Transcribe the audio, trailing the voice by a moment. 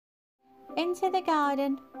Into the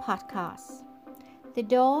Garden podcast, the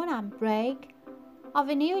dawn and break of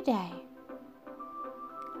a new day,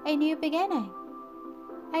 a new beginning,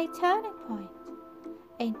 a turning point,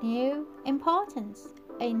 a new importance,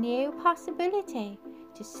 a new possibility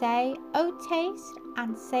to say, "Oh, taste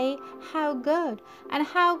and see how good and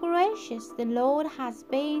how gracious the Lord has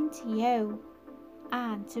been to you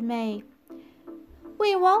and to me."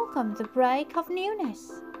 We welcome the break of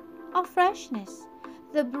newness, of freshness,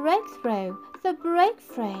 the breakthrough, the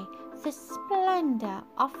breakfree, the splendor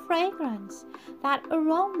of fragrance, that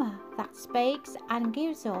aroma that speaks and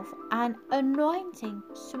gives off an anointing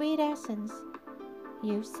sweet essence.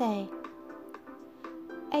 You say,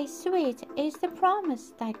 a sweet is the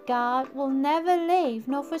promise that God will never leave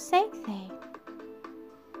nor forsake thee.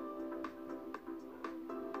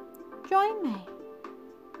 Join me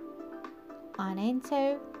on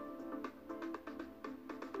Into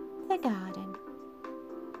the Garden.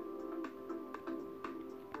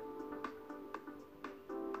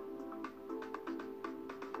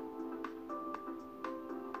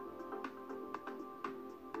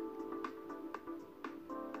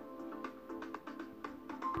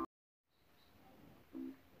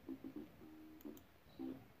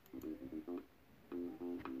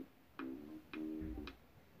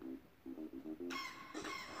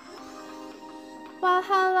 Well,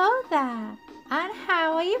 hello there, and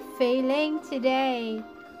how are you feeling today?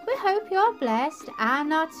 We hope you're blessed and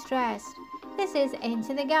not stressed. This is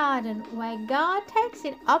Into the Garden, where God takes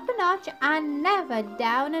it up a notch and never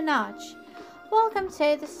down a notch. Welcome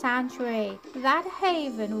to the sanctuary, that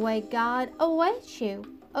haven where God awaits you,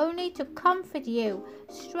 only to comfort you,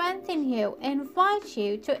 strengthen you, invite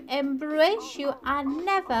you, to embrace you, and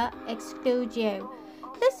never exclude you.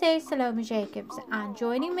 This is Salome Jacobs, and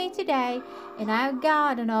joining me today in our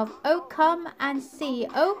garden of "Oh come and see,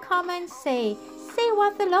 oh come and see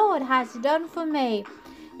what the Lord has done for me,"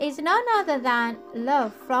 is none other than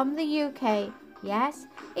Love from the UK. Yes,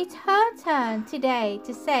 it's her turn today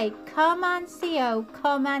to say, "Come and see, oh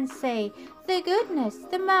come and see the goodness,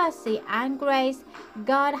 the mercy and grace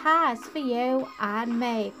God has for you and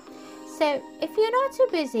me." So if you're not too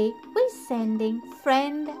busy, we're sending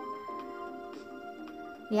friend.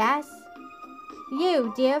 Yes,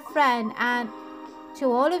 you, dear friend, and to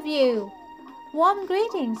all of you, warm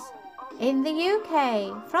greetings in the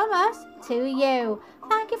UK from us to you.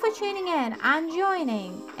 Thank you for tuning in and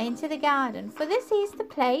joining Into the Garden, for this is the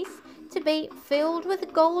place to be, filled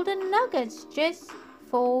with golden nuggets just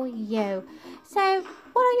for you. So,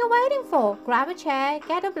 what are you waiting for? Grab a chair,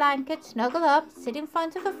 get a blanket, snuggle up, sit in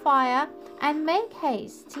front of the fire, and make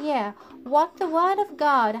haste to hear what the Word of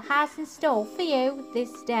God has in store for you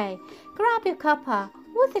this day. Grab your cuppa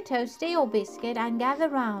with a toasty or biscuit and gather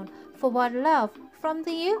round for what Love from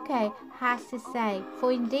the UK has to say.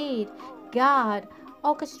 For indeed, God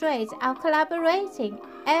orchestrates our collaborating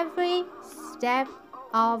every step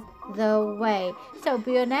of the way. So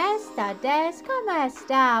buonesta, des, come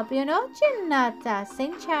sta, buongiornata,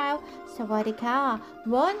 sin ciao, sawadika,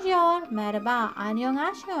 bonjour, merhaba,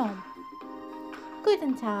 annyeonghaseyo,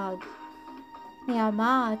 guten Tag,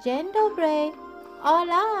 miama, dzień dobry,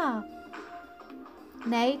 hola,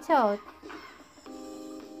 nato,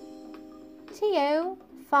 to you,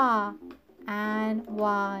 far and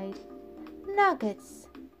wide. Nuggets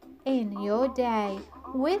in your day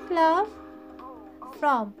with love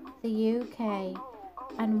from the UK.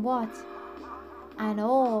 And what an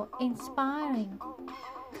awe-inspiring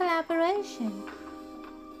collaboration,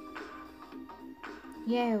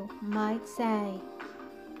 you might say.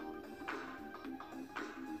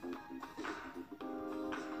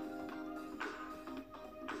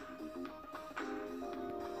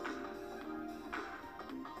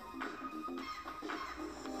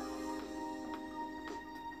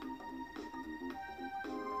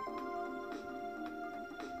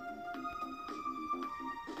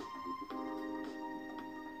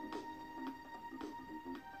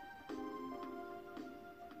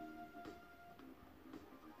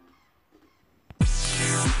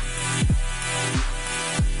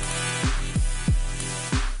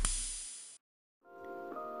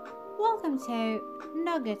 Welcome to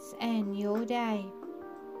Nuggets in Your Day.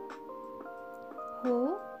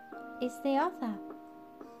 Who is the author?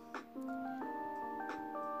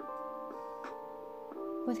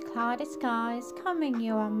 With cloudy skies coming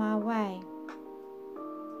you on my way,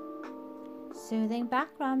 soothing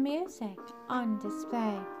background music on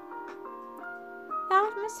display, the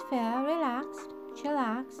atmosphere relaxed,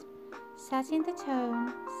 chillaxed, setting the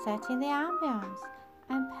tone, setting the ambience,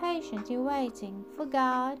 and patiently waiting for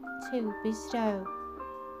God to bestow.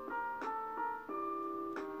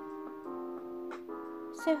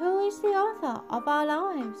 So who is the author of our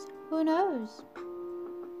lives? Who knows?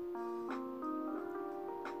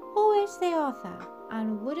 Who is the author,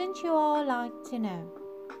 and wouldn't you all like to know?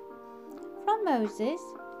 From Moses,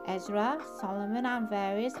 Ezra, Solomon, and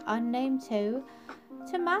various unnamed too,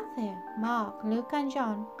 to Matthew, Mark, Luke, and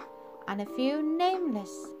John, and a few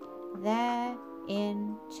nameless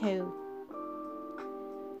therein too.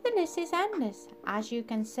 The list is endless, as you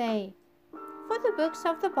can see, for the books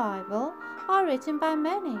of the Bible are written by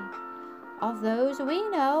many, of those we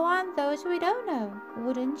know and those we don't know.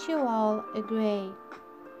 Wouldn't you all agree?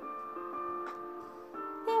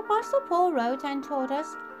 The Apostle Paul wrote and taught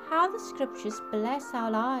us how the Scriptures bless our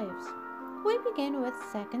lives. We begin with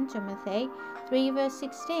 2 Timothy 3 verse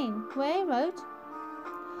 16, where he wrote,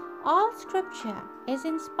 "All Scripture is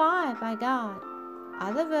inspired by God."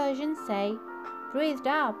 Other versions say, breathed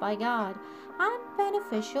out by God, and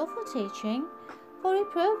beneficial for teaching, for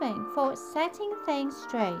reproving, for setting things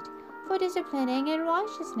straight, for disciplining in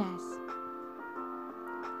righteousness.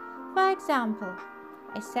 For example,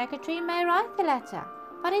 a secretary may write the letter,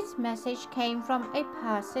 but its message came from a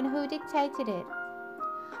person who dictated it.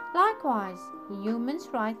 Likewise, humans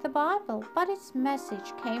write the Bible, but its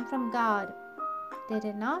message came from God. Did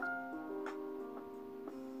it not?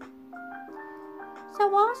 So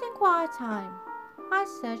whilst in quiet time, I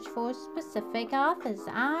searched for specific authors,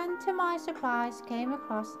 and to my surprise came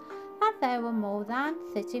across that there were more than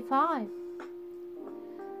 35.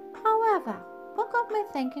 However, what got me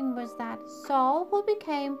thinking was that Saul, who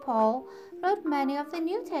became Paul, wrote many of the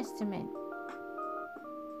New Testament.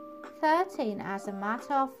 13 as a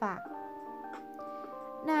matter of fact.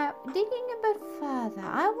 Now, digging a bit further,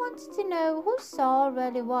 I wanted to know who Saul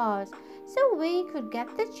really was, so we could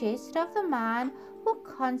get the gist of the man who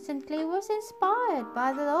constantly was inspired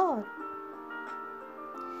by the Lord.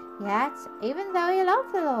 Yet, even though he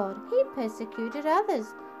loved the Lord, he persecuted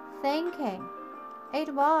others, thinking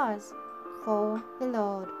it was for the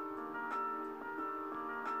Lord.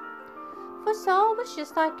 For Saul was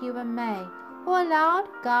just like you and me, who allowed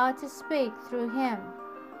God to speak through him.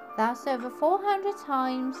 Thus, over 400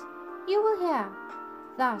 times you will hear,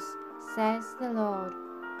 "Thus says the Lord."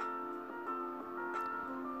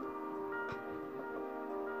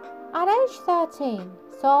 At age 13,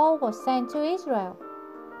 Saul was sent to Israel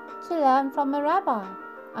to learn from a rabbi,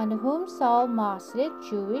 under whom Saul mastered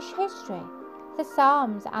Jewish history, the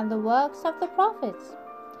Psalms, and the works of the prophets.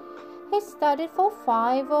 He studied for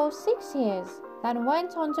 5 or 6 years, then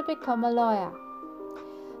went on to become a lawyer.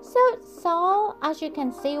 So Saul, as you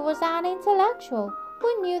can see, was an intellectual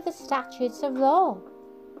who knew the statutes of law.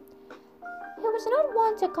 He was not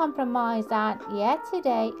one to compromise, and yet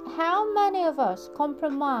today, how many of us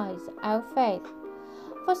compromise our faith?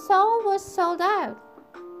 For Saul was sold out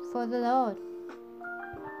for the Lord.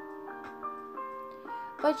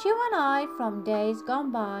 But you and I, from days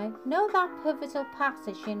gone by, know that pivotal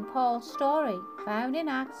passage in Paul's story, found in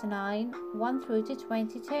Acts 9, 1 through to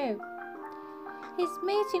 22. His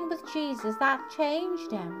meeting with Jesus that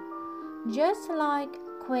changed him, just like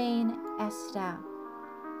Queen Esther.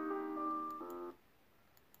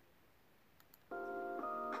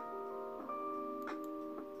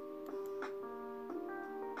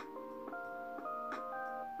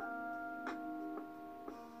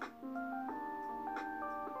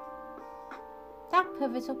 That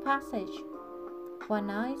pivotal passage, one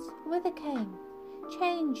night with a king,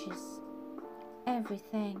 changes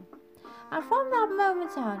everything. And from that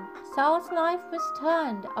moment on, Saul's life was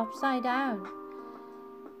turned upside down.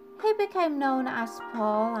 He became known as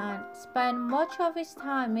Paul and spent much of his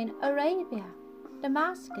time in Arabia,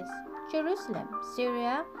 Damascus, Jerusalem,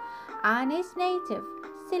 Syria, and his native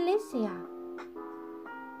Cilicia.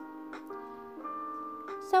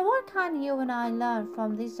 So what can you and I learn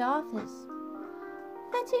from these authors?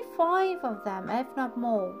 35 of them, if not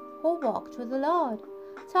more, who walked with the Lord,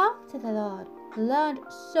 talked to the Lord, learned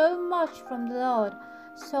so much from the Lord,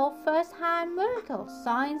 saw first-hand miracles,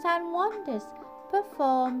 signs and wonders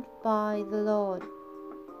performed by the Lord.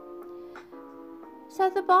 So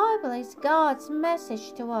the Bible is God's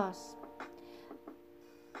message to us.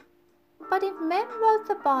 But if men wrote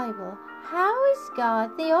the Bible, how is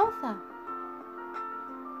God the author?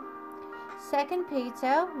 2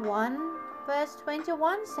 Peter 1 verse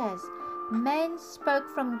 21 says, "Men spoke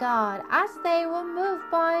from God as they were moved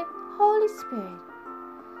by Holy Spirit."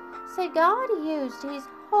 So God used His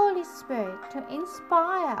Holy Spirit to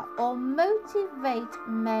inspire or motivate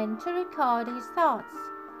men to record His thoughts.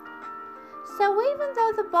 So even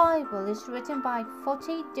though the Bible is written by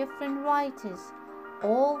 40 different writers,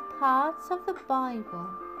 all parts of the Bible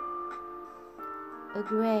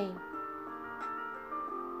agree.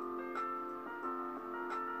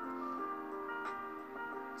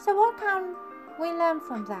 So what can we learn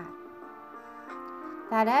from that?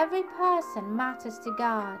 That every person matters to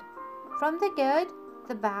God, from the good,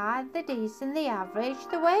 the bad, the decent, the average,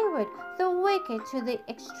 the wayward, the wicked to the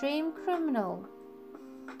extreme criminal.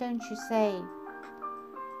 Don't you say?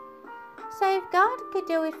 So if God could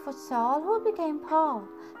do it for Saul, who became Paul,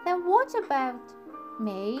 then what about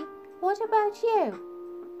me? What about you?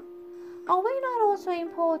 Are we not also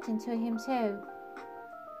important to Him too?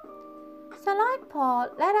 So like Paul,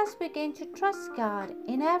 let us begin to trust God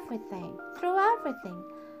in everything, through everything,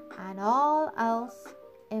 and all else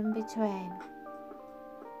in between.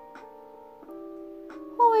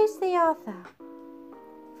 Who is the author?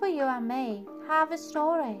 For you and me have a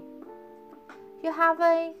story. You have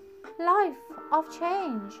a life of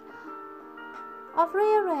change, of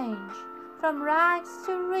rearrange, from rags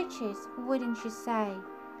to riches, wouldn't you say?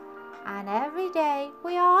 And every day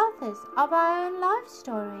we are authors of our own life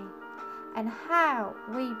story, and how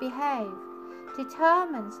we behave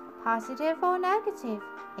determines positive or negative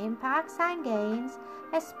impacts and gains,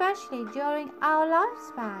 especially during our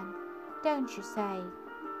lifespan, don't you say?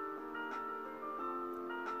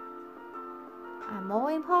 And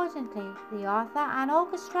more importantly, the author and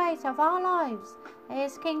orchestrator of our lives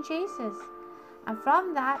is King Jesus, and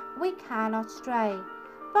from that we cannot stray,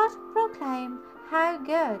 but proclaim how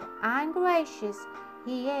good and gracious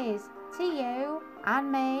He is to you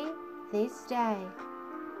and me this day.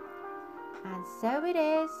 And so it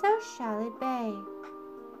is, so shall it be.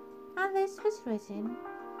 And this was written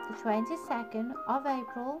the 22nd of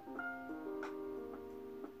April,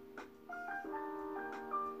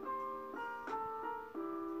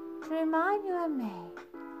 to remind you and me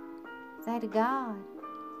that God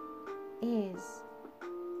is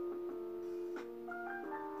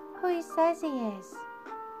who He says He is.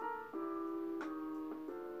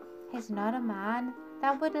 He's not a man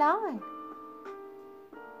that would lie,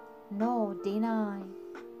 nor deny.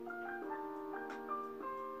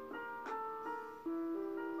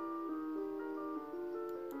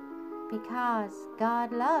 Because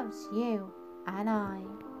God loves you and I.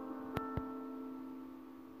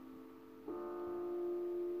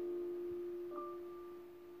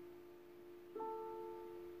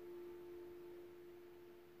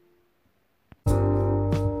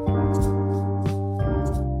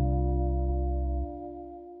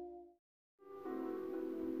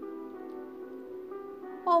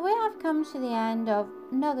 Well, we have come to the end of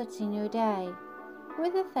Nuggets in Your Day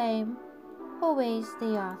with the theme, Who is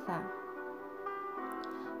the Author?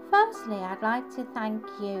 Firstly, I'd like to thank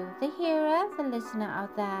you, the hearer, the listener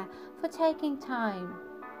out there, for taking time,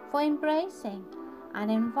 for embracing and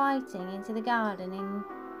inviting into the garden,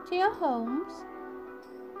 into your homes,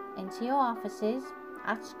 into your offices,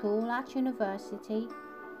 at school, at university,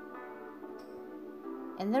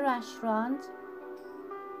 in the restaurant,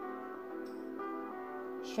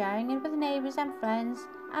 sharing it with neighbours and friends,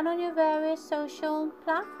 and on your various social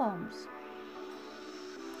platforms.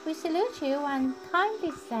 We salute you and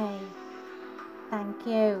kindly say thank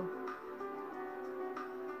you.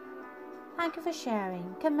 Thank you for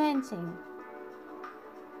sharing, commenting.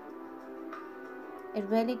 It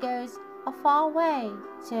really goes a far way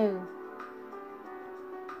too.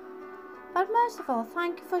 But most of all,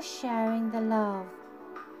 thank you for sharing the love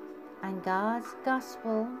and God's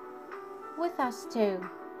gospel with us too.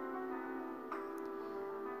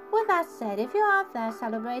 With that said, if you're out there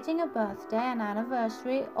celebrating a birthday, an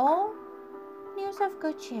anniversary, or news of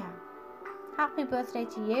good cheer, happy birthday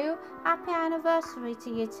to you, happy anniversary to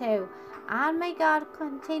you too, and may God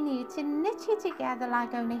continue to knit you together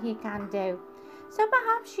like only He can do. So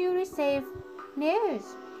perhaps you receive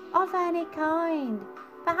news of any kind,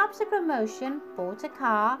 perhaps a promotion, bought a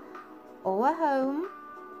car or a home.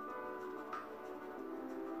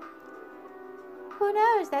 Who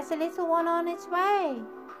knows, there's a little one on its way.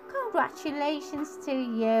 Congratulations to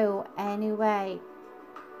you anyway.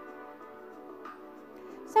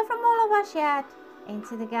 So from all of us yet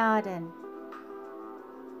into the garden,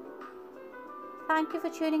 thank you for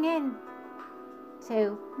tuning in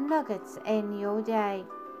to Nuggets in Your Day.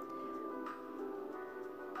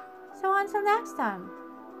 So until next time,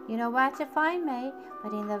 you know where to find me,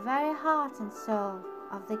 but in the very heart and soul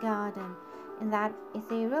of the garden, in that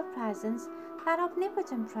ethereal presence, that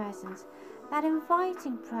omnipotent presence, that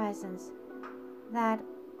inviting presence, that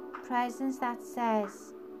presence that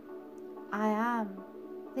says, I am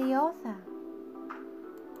the author.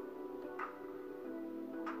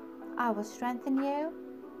 I will strengthen you.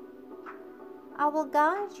 I will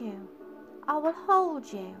guide you. I will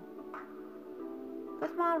hold you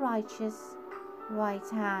with my righteous right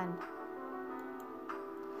hand.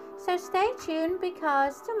 So stay tuned,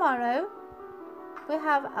 because tomorrow we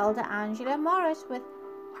have Elder Angela Morris with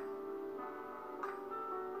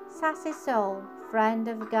Sassy Soul, Friend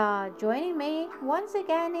of God, joining me once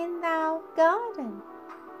again in Thou Garden.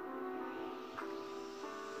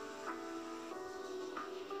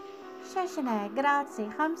 Sheshane, grazie,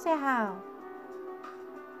 hamse how.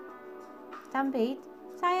 Stampede,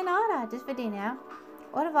 sayonara, do svidania.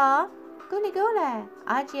 Au revoir, guli gule,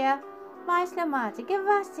 adieu, mai slamati,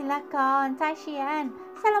 givasti lakon, taishien,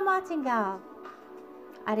 salamatinga.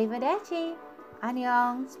 Arrivederci,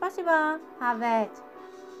 annyeong, spasiba, havet.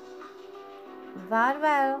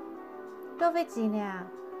 Farewell, do widzenia.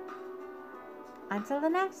 Until the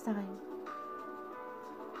next time.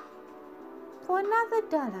 For another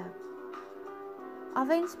dollar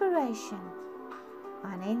of inspiration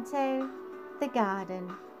on Into the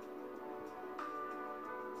Garden.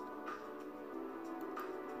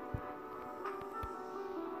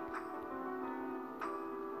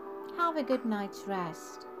 Have a good night's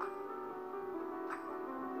rest.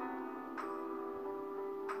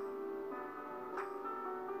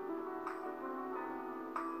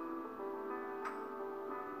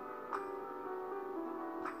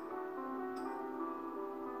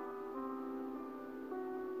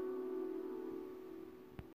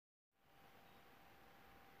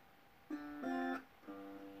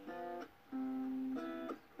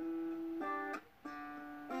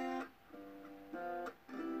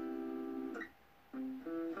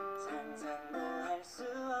 상상도 할 수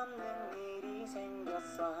없는 일이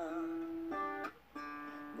생겼어.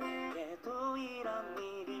 내게도 이런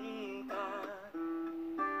일이다.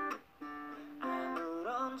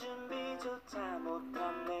 아무런 준비조차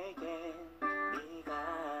못한 내게 네가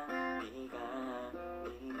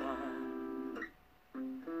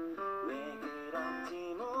왜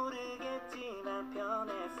그런지 모르겠지만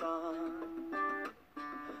변해서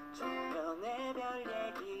조면의 별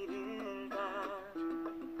얘기를 다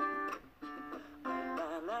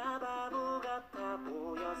얼마나 바보 같아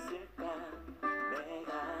보였을까.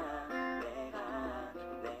 내가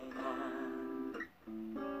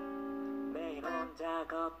매일 혼자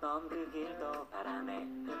걷던 그 길도 바람에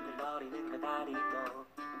흔들거리는 그 다리도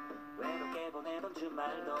외롭게 보내던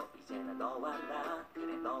주말도 이제는 너와 나,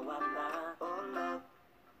 그래 너와 나. Oh love,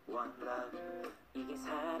 one love, 이게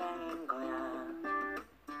사랑인 거야.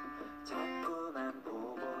 자꾸만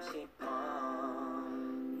보고 싶어.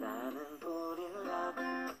 나는 fall in love,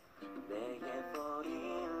 내게 fall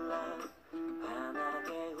in love.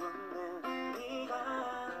 환하게 웃는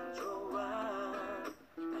네가 좋아.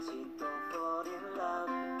 다시 또 fall in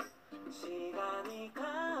love. 시간이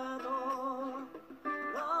가도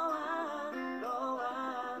너와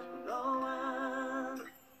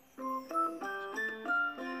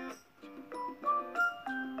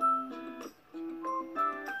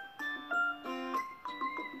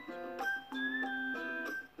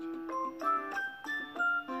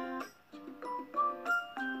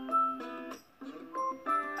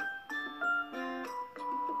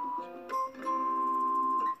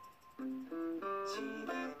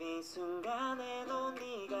지금 이 순간에도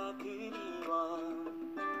네가 그리워.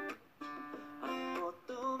 안고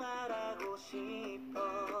또 말하고 싶어.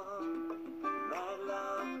 My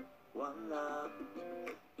love, one love,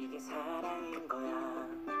 이게 사랑인 거야.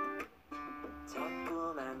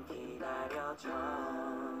 자꾸만 기다려줘.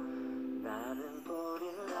 나는